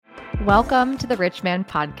Welcome to the Rich Man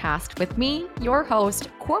Podcast with me, your host,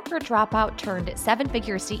 corporate dropout turned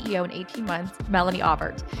seven-figure CEO in 18 months, Melanie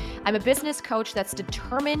Aubert. I'm a business coach that's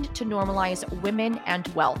determined to normalize women and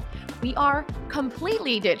wealth. We are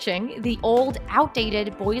completely ditching the old,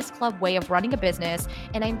 outdated boys club way of running a business,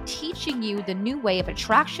 and I'm teaching you the new way of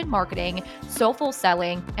attraction marketing, soulful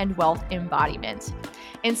selling, and wealth embodiment.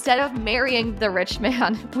 Instead of marrying the rich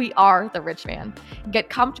man, we are the rich man. Get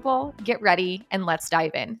comfortable, get ready, and let's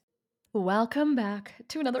dive in. Welcome back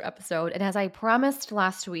to another episode. And as I promised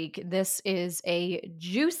last week, this is a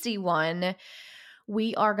juicy one.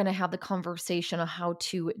 We are going to have the conversation on how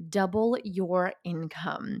to double your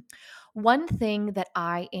income. One thing that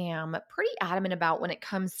I am pretty adamant about when it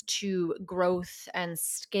comes to growth and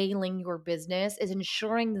scaling your business is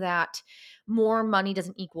ensuring that more money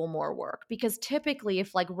doesn't equal more work. Because typically,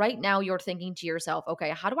 if like right now you're thinking to yourself, okay,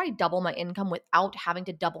 how do I double my income without having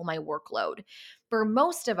to double my workload? For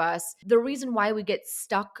most of us, the reason why we get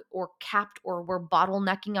stuck or capped or we're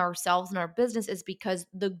bottlenecking ourselves in our business is because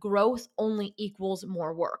the growth only equals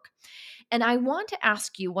more work. And I want to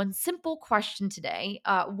ask you one simple question today.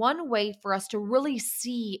 One way for us to really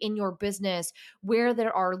see in your business where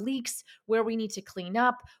there are leaks, where we need to clean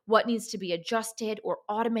up, what needs to be adjusted or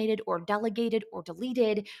automated or delegated or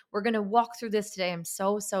deleted. We're going to walk through this today. I'm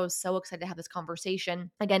so excited to have this conversation.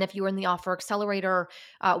 Again, if you're in the Offer Accelerator,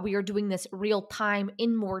 we are doing this real time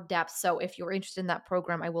in more depth. So if you're interested in that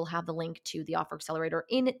program, I will have the link to the Offer Accelerator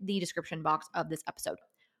in the description box of this episode.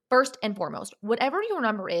 First and foremost, whatever your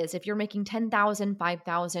number is, if you're making 10,000,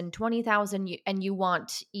 5,000, 20,000 and you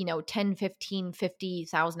want, 10, 15,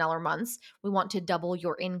 $50,000 months, we want to double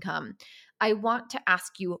your income. I want to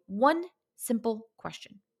ask you one simple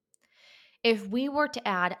question. If we were to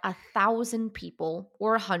add 1,000 people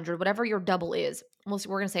or 100, whatever your double is, we're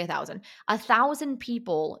going to say 1,000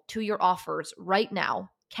 people to your offers right now,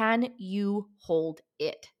 can you hold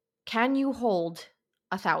it? Can you hold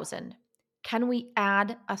 1,000? Can we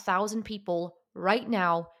add 1,000 people right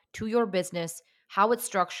now to your business, how it's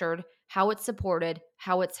structured, how it's supported,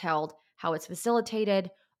 how it's held, how it's facilitated,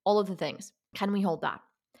 all of the things? Can we hold that?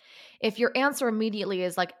 If your answer immediately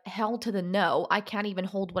is like, hell to the no, I can't even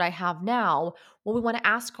hold what I have now, what we want to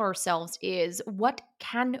ask ourselves is, what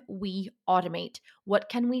can we automate? What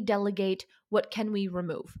can we delegate? What can we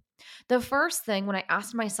remove? The first thing when I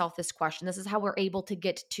asked myself this question, this is how we're able to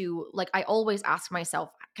get to, like, I always ask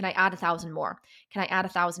myself, can I add 1,000 more? Can I add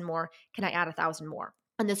 1,000 more? Can I add 1,000 more?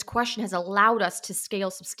 And this question has allowed us to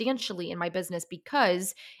scale substantially in my business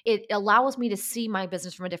because it allows me to see my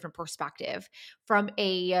business from a different perspective, from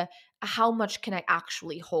a how much can I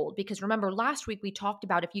actually hold? Because remember, last week we talked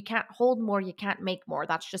about if you can't hold more, you can't make more.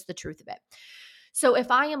 That's just the truth of it. So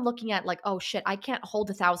if I am looking at like, oh shit, I can't hold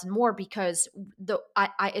 1,000 more because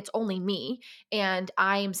it's only me, and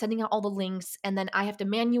I am sending out all the links, and then I have to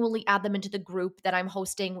manually add them into the group that I'm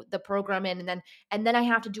hosting the program in, and then I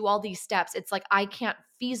have to do all these steps. It's like I can't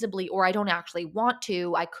feasibly, or I don't actually want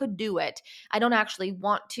to. I could do it. I don't actually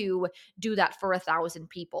want to do that for 1,000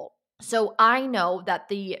 people. So I know that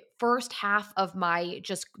the first half of my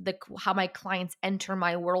how my clients enter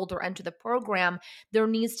my world or enter the program, there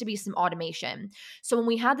needs to be some automation. So when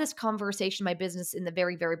we had this conversation in my business in the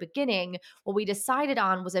very, very beginning, what we decided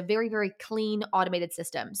on was a very, very clean automated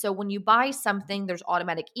system. So when you buy something, there's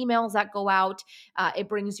automatic emails that go out. It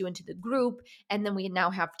brings you into the group. And then we now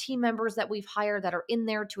have team members that we've hired that are in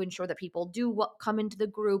there to ensure that people do come into the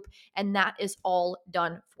group. And that is all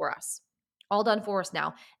done for us. All done for us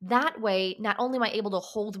now. That way, not only am I able to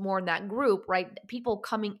hold more in that group, right? People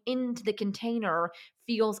coming into the container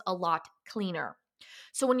feels a lot cleaner.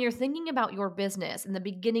 So when you're thinking about your business in the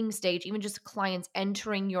beginning stage, even just clients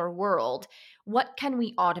entering your world, what can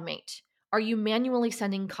we automate? Are you manually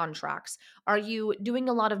sending contracts? Are you doing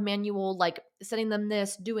a lot of manual, like sending them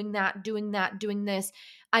this, doing that, doing that, doing this?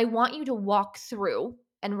 I want you to walk through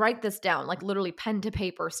and write this down, like literally pen to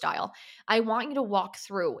paper style. I want you to walk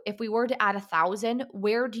through, if we were to add 1,000,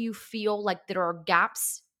 where do you feel like there are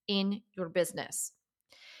gaps in your business?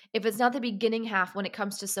 If it's not the beginning half when it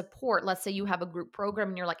comes to support, let's say you have a group program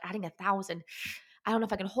and you're like adding 1,000, I don't know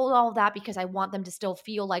if I can hold all of that because I want them to still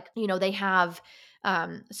feel like, they have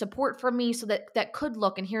support from me. So that could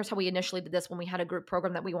look, and here's how we initially did this when we had a group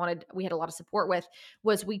program that we had a lot of support with,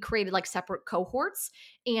 was we created like separate cohorts,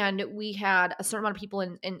 and we had a certain amount of people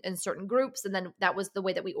in certain groups. And then that was the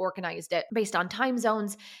way that we organized it based on time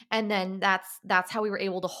zones. And then that's how we were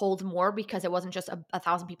able to hold more, because it wasn't just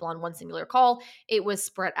 1,000 people on one singular call. It was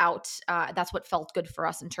spread out. That's what felt good for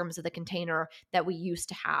us in terms of the container that we used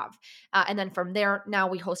to have. And then from there, now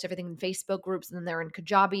we host everything in Facebook groups, and then they're in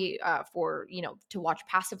Kajabi for to watch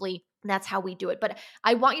passively. That's how we do it. But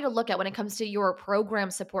I want you to look at, when it comes to your program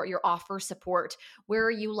support, your offer support, where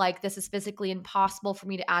are you like, this is physically impossible for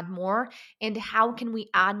me to add more, and how can we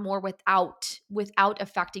add more without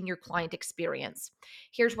affecting your client experience?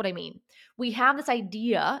 Here's what I mean. We have this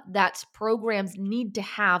idea that programs need to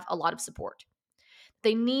have a lot of support.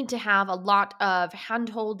 They need to have a lot of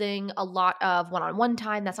hand-holding, a lot of one-on-one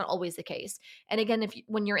time. That's not always the case. And again,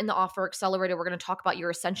 when you're in the Offer Accelerator, we're going to talk about your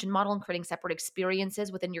Ascension model and creating separate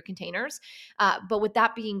experiences within your containers. But with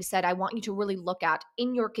that being said, I want you to really look at,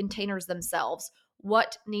 in your containers themselves,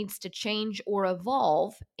 what needs to change or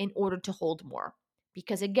evolve in order to hold more.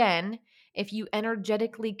 Because again, if you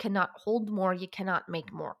energetically cannot hold more, you cannot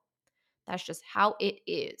make more. That's just how it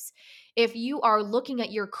is. If you are looking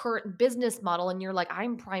at your current business model and you're like,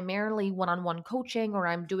 I'm primarily one-on-one coaching, or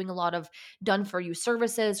I'm doing a lot of done for you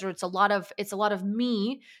services, or it's a lot of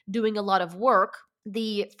me doing a lot of work,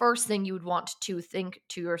 the first thing you would want to think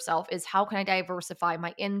to yourself is, how can I diversify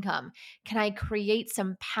my income? Can I create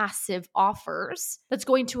some passive offers that's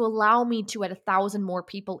going to allow me to add 1,000 more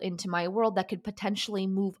people into my world that could potentially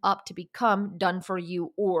move up to become done for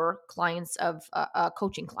you or clients of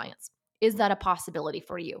coaching clients? Is that a possibility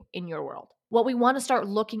for you in your world? What we want to start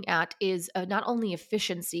looking at is not only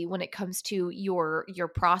efficiency when it comes to your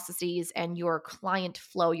processes and your client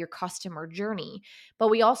flow, your customer journey,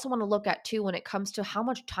 but we also want to look at too, when it comes to how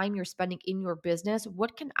much time you're spending in your business,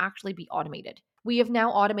 what can actually be automated. We have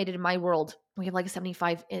now automated, in my world, we have like a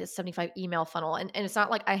 75 email funnel. And it's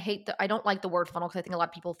not like I don't like the word funnel, because I think a lot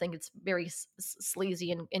of people think it's very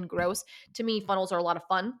sleazy and gross. To me, funnels are a lot of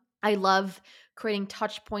fun. I love creating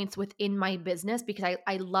touch points within my business, because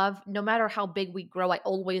I love, no matter how big we grow, I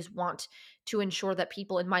always want to ensure that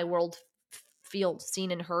people in my world feel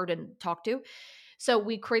seen and heard and talked to. So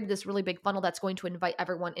we created this really big funnel that's going to invite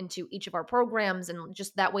everyone into each of our programs. And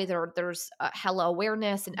just that way there's hella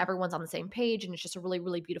awareness and everyone's on the same page. And it's just a really,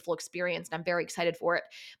 really beautiful experience. And I'm very excited for it.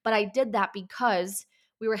 But I did that because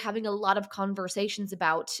we were having a lot of conversations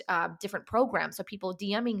about different programs. So people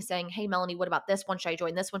DMing saying, hey, Melanie, what about this one? Should I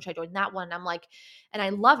join this one? Should I join that one? And I'm like, and I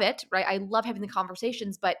love it, right? I love having the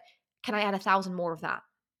conversations, but can I add 1,000 more of that?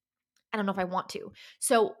 I don't know if I want to.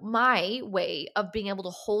 So my way of being able to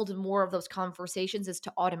hold more of those conversations is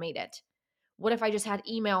to automate it. What if I just had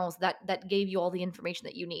emails that gave you all the information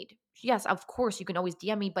that you need? Yes, of course you can always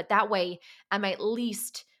DM me, but that way I'm at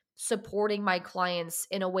least supporting my clients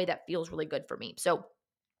in a way that feels really good for me. So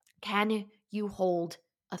can you hold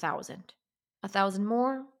 1,000? 1,000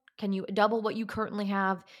 more? Can you double what you currently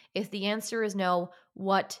have? If the answer is no,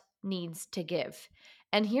 what needs to give?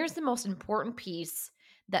 And here's the most important piece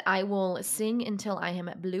that I will sing until I am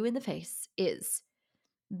blue in the face is: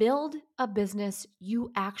 build a business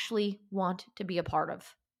you actually want to be a part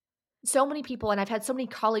of. So many people, and I've had so many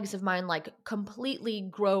colleagues of mine like completely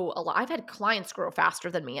grow a lot. I've had clients grow faster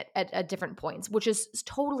than me at different points, which is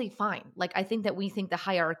totally fine. Like, I think that we think the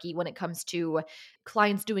hierarchy when it comes to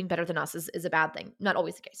clients doing better than us is a bad thing. Not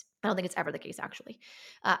always the case. I don't think it's ever the case, actually.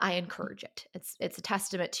 I encourage it. It's a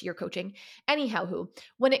testament to your coaching. Anyhow,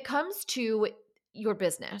 when it comes to your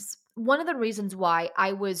business, one of the reasons why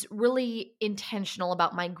I was really intentional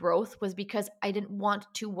about my growth was because I didn't want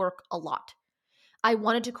to work a lot. I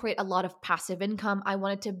wanted to create a lot of passive income. I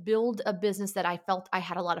wanted to build a business that I felt I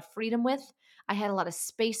had a lot of freedom with. I had a lot of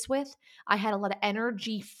space with. I had a lot of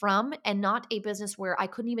energy from, and not a business where I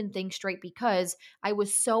couldn't even think straight because I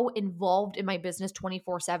was so involved in my business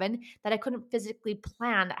 24/7 that I couldn't physically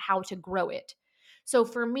plan how to grow it. So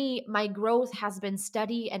for me, my growth has been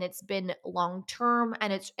steady and it's been long term,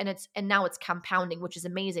 and now it's compounding, which is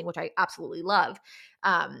amazing, which I absolutely love.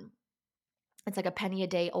 It's like a penny a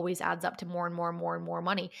day always adds up to more and more and more and more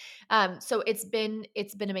money. So it's been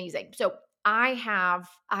amazing. So I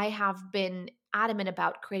have been adamant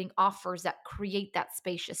about creating offers that create that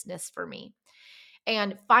spaciousness for me,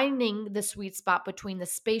 and finding the sweet spot between the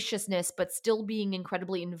spaciousness but still being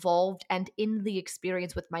incredibly involved and in the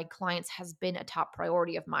experience with my clients has been a top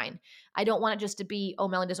priority of mine. I don't want it just to be, oh,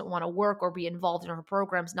 Melanie doesn't want to work or be involved in her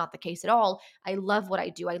programs. Not the case at all. I love what I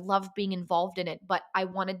do. I love being involved in it, but I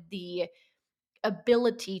wanted the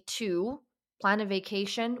ability to plan a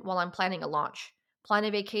vacation while I'm planning a launch, plan a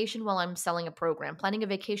vacation while I'm selling a program, planning a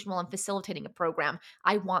vacation while I'm facilitating a program.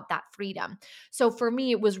 I want that freedom. So for me,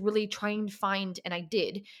 it was really trying to find, and I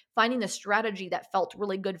did, finding the strategy that felt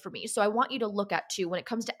really good for me. So I want you to look at too, when it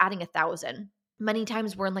comes to adding 1,000. Many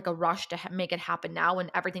times we're in like a rush to make it happen now and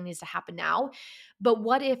everything needs to happen now. But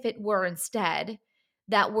what if it were instead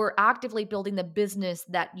that we're actively building the business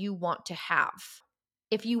that you want to have?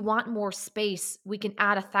 If you want more space, we can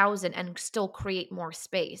add 1,000 and still create more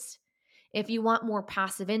space. If you want more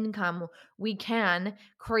passive income, we can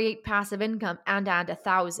create passive income and add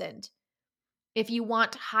 1,000. If you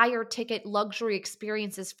want higher ticket luxury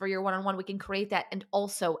experiences for your one-on-one, we can create that and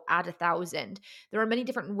also add 1,000. There are many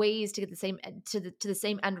different ways to get the same to the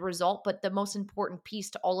same end result, but the most important piece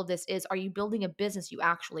to all of this is: are you building a business you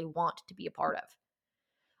actually want to be a part of?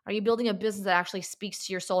 Are you building a business that actually speaks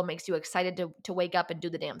to your soul and makes you excited to wake up and do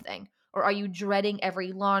the damn thing? Or are you dreading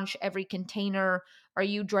every launch, every container? Are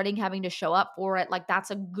you dreading having to show up for it? Like,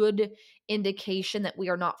 that's a good indication that we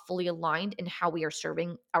are not fully aligned in how we are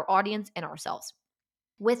serving our audience and ourselves.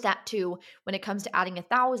 With that too, when it comes to adding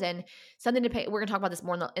 1,000, something to pay. We're gonna talk about this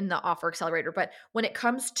more in the offer accelerator. But when it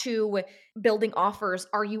comes to building offers,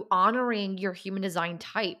 are you honoring your human design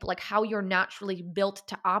type, like how you're naturally built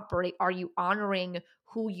to operate? Are you honoring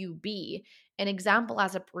who you be? An example,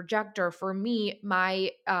 as a projector, for me,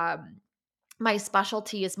 my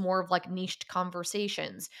specialty is more of like niched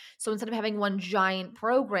conversations. So instead of having one giant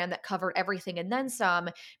program that covered everything and then some,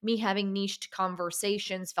 me having niched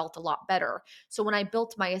conversations felt a lot better. So when I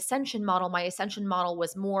built my ascension model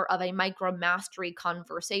was more of a micro mastery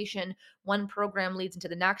conversation. One program leads into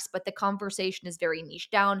the next, but the conversation is very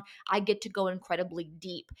niche down. I get to go incredibly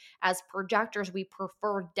deep. As projectors, we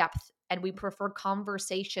prefer depth and we prefer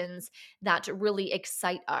conversations that really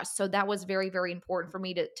excite us. So that was very, very important for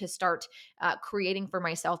me to start creating for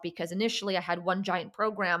myself, because initially I had one giant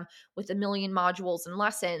program with a million modules and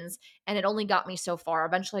lessons, and it only got me so far.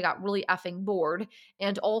 Eventually I got really effing bored.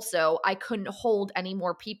 And also I couldn't hold any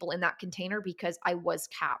more people in that container because I was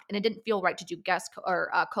capped, and it didn't feel right to do guest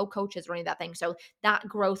or co-coaches or any of that thing. So that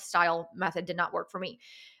growth style method did not work for me.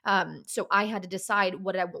 So I had to decide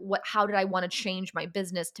how did I want to change my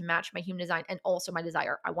business to match my human design and also my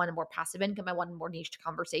desire. I wanted more passive income. I wanted more niche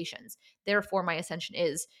conversations. Therefore, my ascension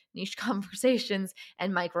is niche conversations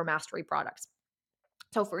and micro mastery products.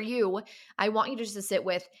 So for you, I want you just to sit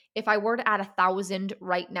with, if I were to add 1,000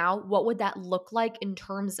 right now, what would that look like in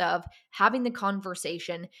terms of having the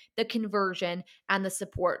conversation, the conversion, and the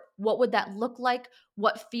support? What would that look like?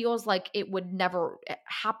 What feels like it would never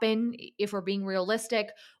happen if we're being realistic?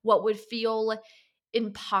 What would feel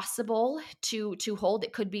impossible to hold?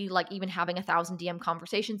 It could be like even having 1,000 DM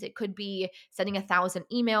conversations. It could be sending 1,000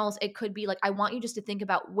 emails. It could be like, I want you just to think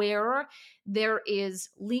about where there is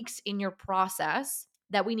leaks in your process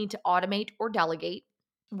that we need to automate or delegate.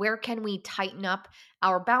 Where can we tighten up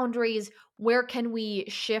our boundaries? Where can we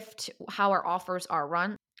shift how our offers are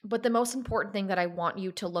run? But the most important thing that I want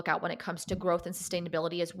you to look at when it comes to growth and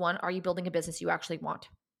sustainability is, one, are you building a business you actually want?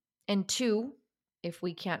 And two, if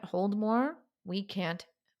we can't hold more, we can't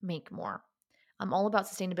make more. I'm all about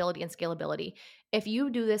sustainability and scalability. If you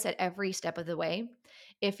do this at every step of the way,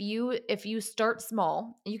 if you start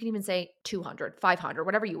small, you can even say 200, 500,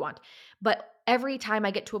 whatever you want. But every time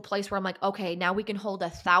I get to a place where I'm like, okay, now we can hold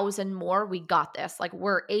 1,000 more, we got this. Like,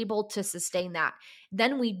 we're able to sustain that.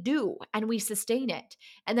 Then we do, and we sustain it.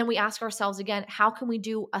 And then we ask ourselves again, how can we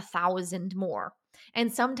do 1,000 more?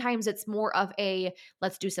 And sometimes it's more of a,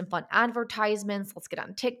 let's do some fun advertisements, let's get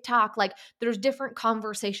on TikTok. Like, there's different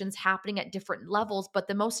conversations happening at different levels, but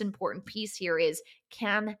the most important piece here is,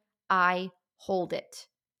 can I hold it?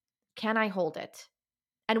 Can I hold it?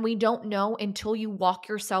 And we don't know until you walk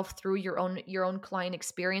yourself through your own client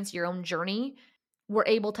experience, your own journey. We're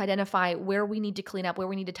able to identify where we need to clean up, where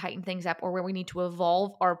we need to tighten things up, or where we need to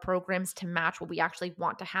evolve our programs to match what we actually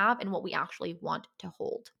want to have and what we actually want to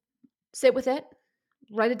hold. Sit with it.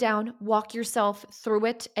 Write it down, walk yourself through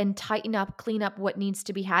it, and tighten up, clean up what needs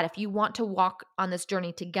to be had. If you want to walk on this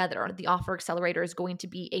journey together, the Offer Accelerator is going to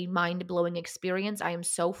be a mind-blowing experience. I am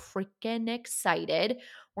so freaking excited.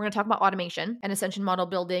 We're going to talk about automation and ascension model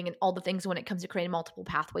building and all the things when it comes to creating multiple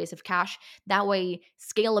pathways of cash. That way,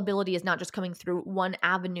 scalability is not just coming through one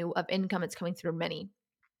avenue of income, it's coming through many.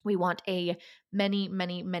 We want a many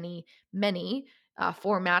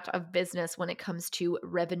format of business when it comes to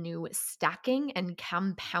revenue stacking and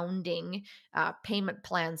compounding payment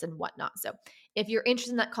plans and whatnot. So if you're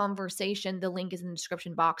interested in that conversation, the link is in the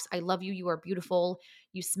description box. I love you. You are beautiful.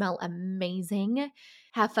 You smell amazing.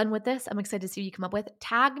 Have fun with this. I'm excited to see what you come up with.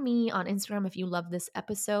 Tag me on Instagram if you love this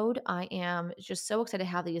episode. I am just so excited to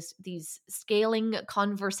have these scaling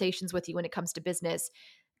conversations with you when it comes to business.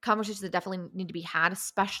 Conversations that definitely need to be had,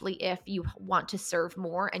 especially if you want to serve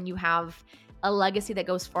more and you have a legacy that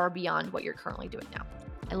goes far beyond what you're currently doing now.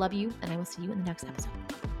 I love you, and I will see you in the next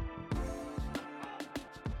episode.